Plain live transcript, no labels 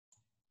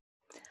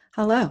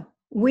Hello.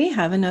 We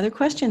have another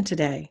question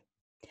today.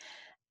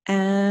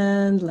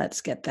 And let's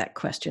get that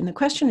question. The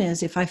question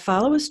is, if I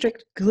follow a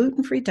strict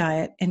gluten-free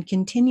diet and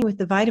continue with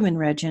the vitamin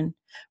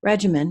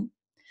regimen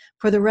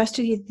for the rest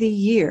of the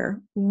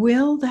year,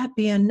 will that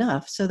be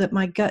enough so that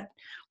my gut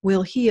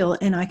will heal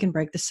and I can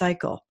break the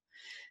cycle?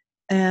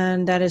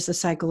 And that is the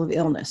cycle of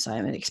illness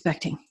I'm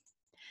expecting.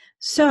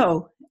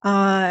 So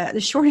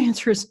the short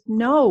answer is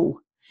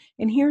no.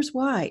 And here's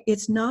why.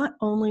 It's not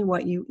only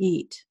what you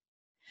eat.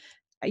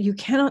 You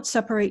cannot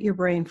separate your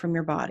brain from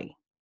your body.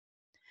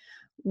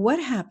 What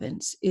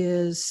happens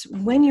is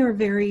when you're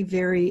very,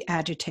 very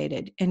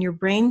agitated and your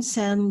brain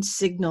sends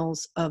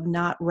signals of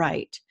not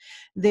right,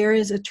 there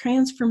is a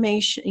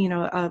transformation,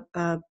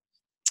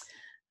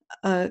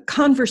 a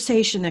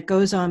conversation that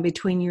goes on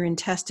between your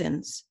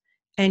intestines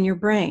and your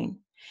brain.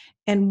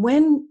 And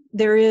when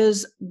there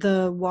is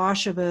the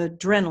wash of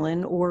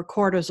adrenaline or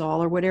cortisol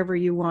or whatever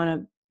you want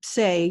to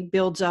say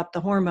builds up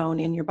the hormone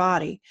in your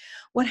body,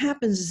 what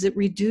happens is it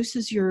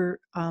reduces the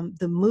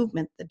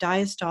movement, the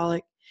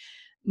diastolic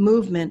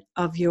movement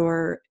of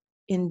your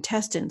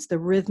intestines, the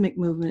rhythmic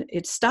movement.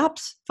 It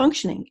stops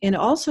functioning, and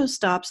also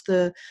stops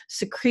the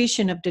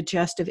secretion of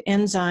digestive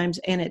enzymes,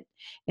 and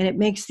it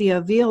makes the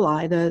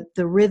alveoli,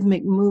 the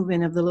rhythmic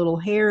movement of the little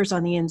hairs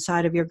on the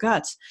inside of your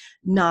guts,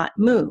 not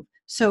move.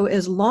 So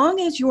as long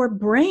as your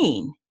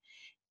brain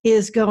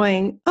is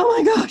going, oh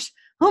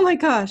my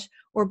gosh,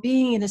 or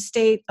being in a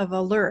state of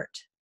alert,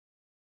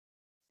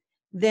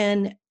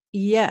 then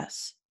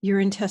yes, your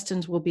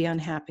intestines will be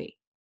unhappy.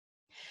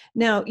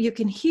 Now, you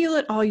can heal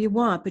it all you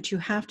want, but you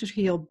have to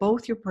heal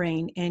both your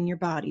brain and your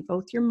body,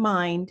 both your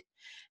mind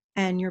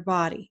and your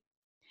body.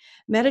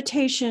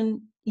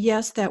 Meditation,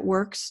 yes, that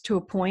works to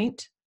a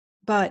point,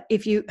 but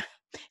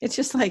it's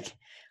just like,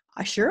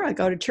 I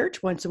go to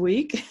church once a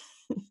week,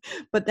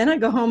 but then I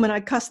go home and I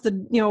cuss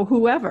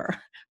whoever,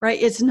 right?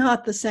 It's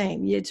not the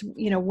same. It's,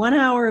 1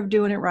 hour of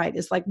doing it right.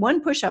 It's like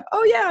one push-up.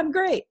 Oh yeah, I'm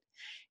great.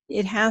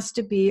 It has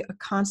to be a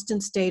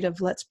constant state of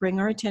let's bring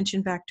our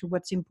attention back to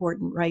what's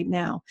important right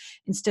now,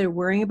 instead of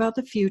worrying about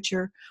the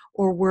future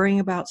or worrying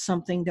about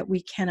something that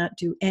we cannot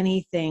do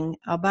anything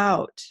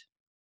about.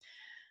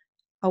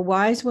 A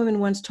wise woman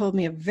once told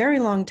me a very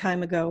long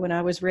time ago, when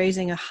I was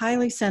raising a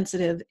highly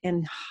sensitive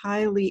and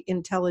highly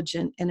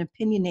intelligent and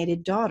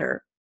opinionated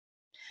daughter,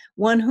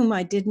 one whom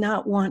I did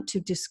not want to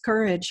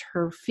discourage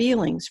her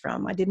feelings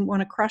from. I didn't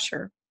want to crush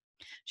her.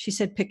 She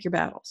said, pick your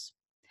battles.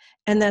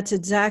 And that's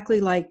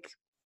exactly like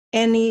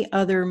any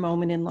other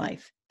moment in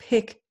life.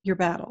 Pick your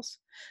battles.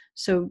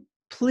 So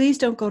please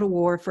don't go to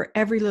war for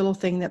every little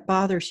thing that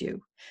bothers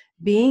you.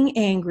 Being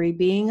angry,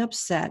 being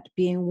upset,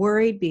 being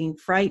worried, being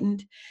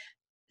frightened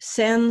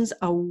sends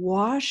a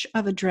wash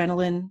of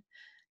adrenaline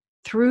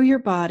through your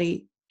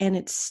body, and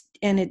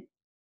it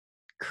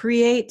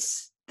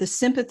creates the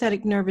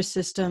sympathetic nervous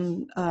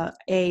system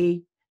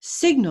a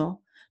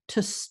signal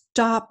to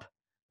stop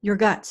your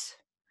guts,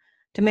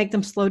 to make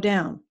them slow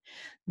down.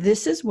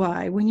 This is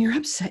why when you're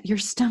upset, your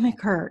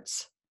stomach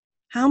hurts.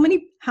 How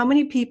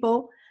many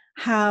people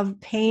have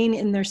pain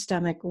in their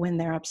stomach when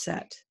they're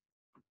upset?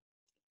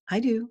 I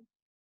do,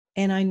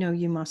 and I know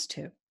you must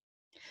too.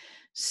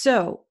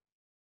 So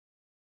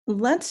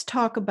let's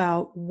talk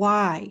about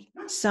why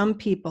some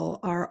people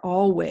are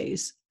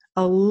always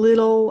a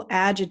little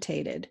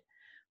agitated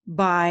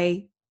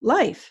by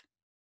life.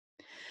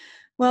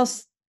 Well,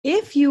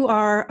 if you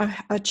are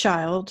a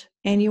child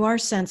and you are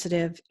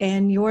sensitive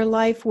and your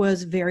life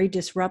was very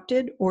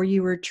disrupted, or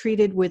you were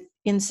treated with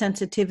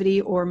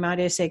insensitivity, or might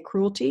I say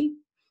cruelty,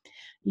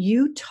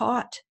 you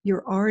taught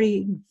your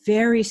already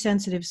very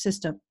sensitive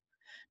system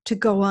to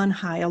go on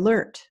high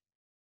alert.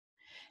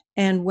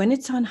 And when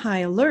it's on high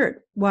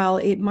alert, while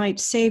it might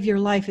save your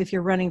life if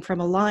you're running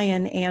from a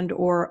lion and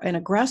or an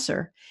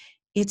aggressor,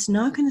 it's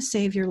not going to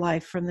save your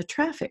life from the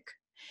traffic.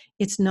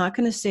 It's not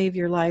going to save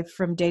your life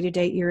from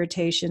day-to-day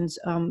irritations,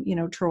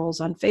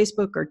 trolls on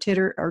Facebook or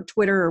Twitter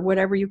or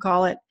whatever you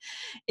call it.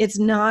 It's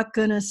not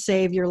going to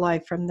save your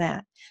life from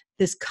that.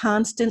 This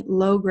constant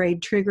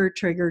low-grade trigger,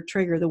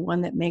 the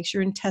one that makes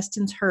your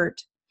intestines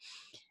hurt,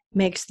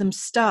 makes them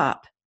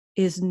stop,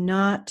 is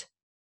not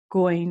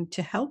going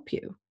to help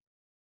you.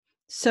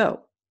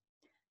 So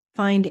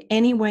find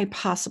any way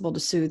possible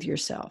to soothe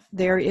yourself.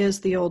 There is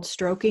the old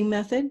stroking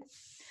method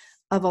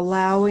of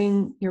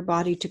allowing your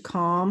body to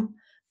calm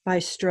by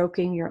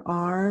stroking your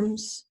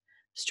arms,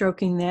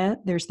 stroking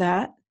that. There's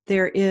that.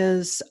 There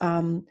is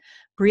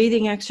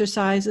breathing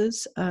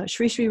exercises.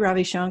 Sri Sri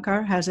Ravi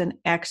Shankar has an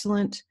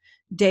excellent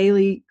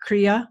daily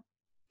kriya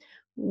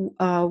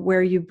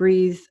where you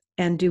breathe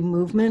and do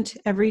movement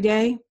every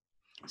day.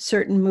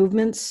 Certain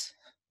movements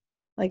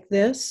like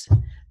this,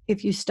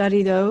 if you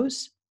study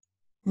those,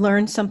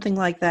 learn something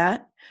like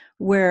that,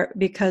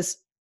 because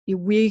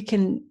we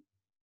can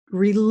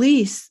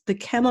release the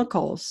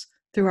chemicals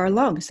through our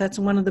lungs. That's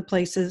one of the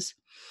places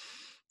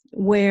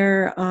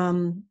where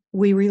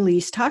we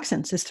release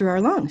toxins, is through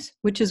our lungs,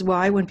 which is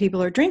why when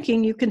people are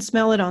drinking, you can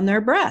smell it on their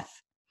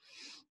breath.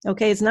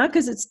 Okay, it's not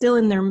because it's still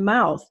in their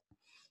mouth.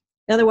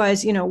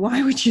 Otherwise,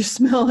 why would you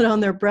smell it on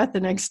their breath the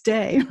next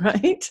day,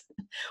 right?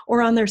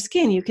 Or on their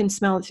skin. You can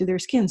smell it through their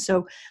skin.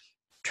 So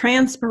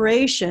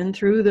transpiration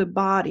through the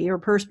body, or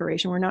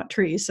perspiration, we're not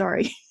trees,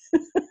 sorry.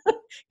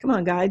 Come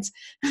on, guides.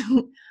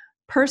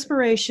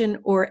 Perspiration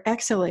or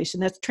exhalation,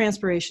 that's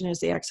transpiration is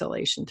the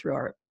exhalation through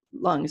our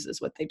lungs, is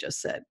what they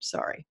just said,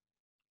 sorry.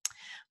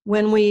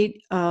 When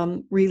we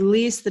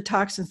release the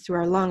toxins through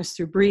our lungs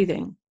through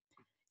breathing,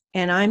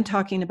 and I'm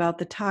talking about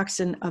the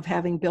toxin of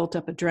having built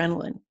up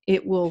adrenaline,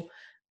 it will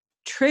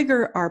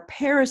trigger our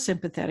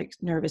parasympathetic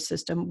nervous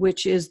system,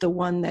 which is the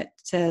one that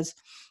says,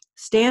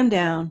 stand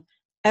down,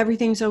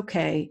 everything's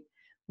okay,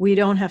 we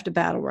don't have to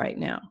battle right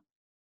now.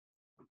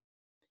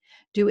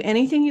 Do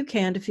anything you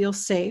can to feel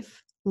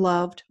safe,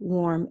 loved,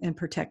 warm, and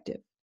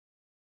protected.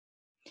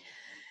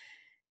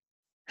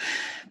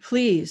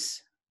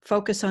 Please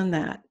focus on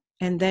that,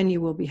 and then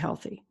you will be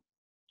healthy.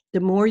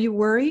 The more you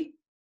worry,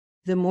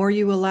 the more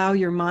you allow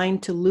your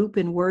mind to loop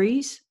in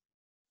worries,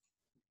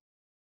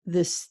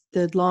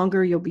 the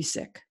longer you'll be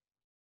sick.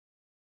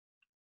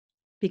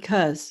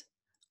 Because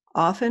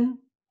often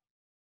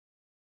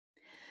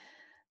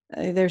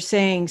they're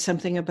saying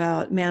something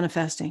about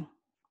manifesting.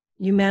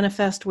 You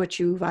manifest what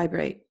you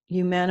vibrate.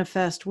 You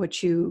manifest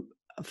what you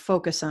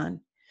focus on.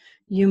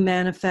 You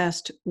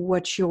manifest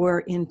what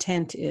your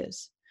intent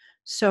is.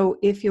 So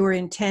if your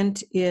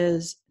intent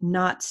is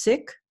not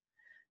sick,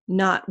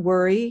 not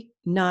worry,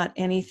 not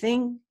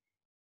anything,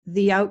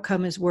 the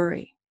outcome is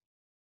worry.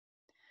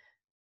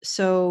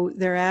 So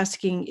they're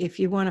asking, if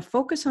you want to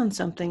focus on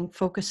something,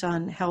 focus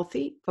on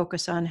healthy,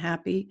 focus on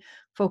happy,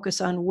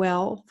 focus on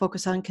well,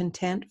 focus on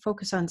content,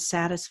 focus on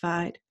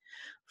satisfied,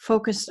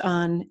 focus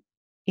on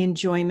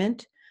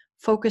enjoyment,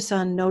 focus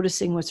on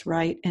noticing what's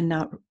right and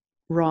not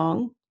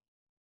wrong.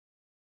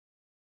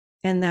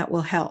 And that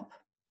will help,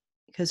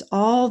 because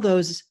all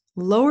those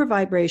lower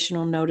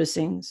vibrational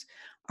noticings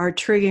are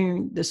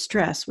triggering the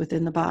stress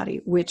within the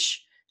body,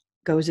 which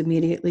goes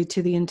immediately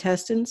to the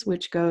intestines,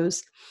 which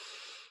goes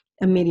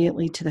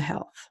immediately to the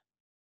health.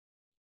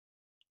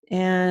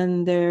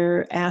 And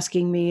they're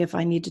asking me if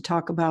I need to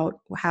talk about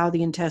how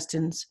the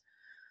intestines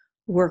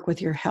work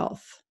with your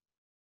health.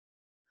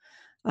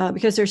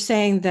 Because they're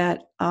saying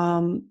that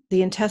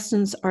the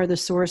intestines are the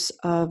source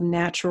of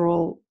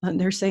natural,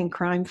 they're saying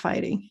crime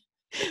fighting.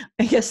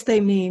 I guess they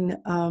mean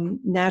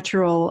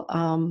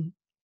natural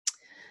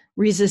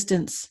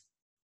resistance.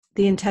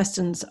 The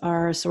intestines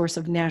are a source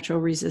of natural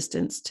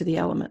resistance to the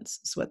elements,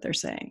 is what they're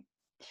saying.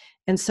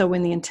 And so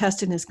when the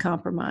intestine is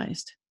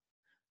compromised,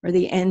 or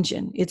the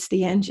engine, it's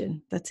the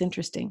engine, that's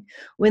interesting.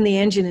 When the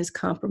engine is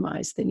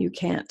compromised, then you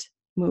can't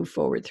move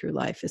forward through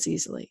life as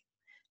easily.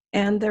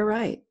 And they're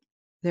right.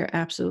 They're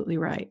absolutely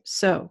right.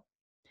 So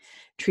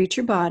treat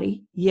your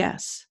body,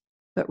 yes,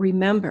 but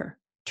remember,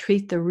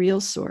 treat the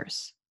real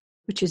source,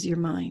 which is your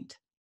mind.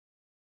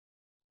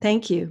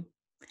 Thank you.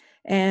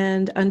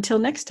 And until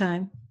next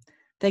time,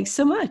 thanks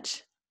so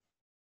much.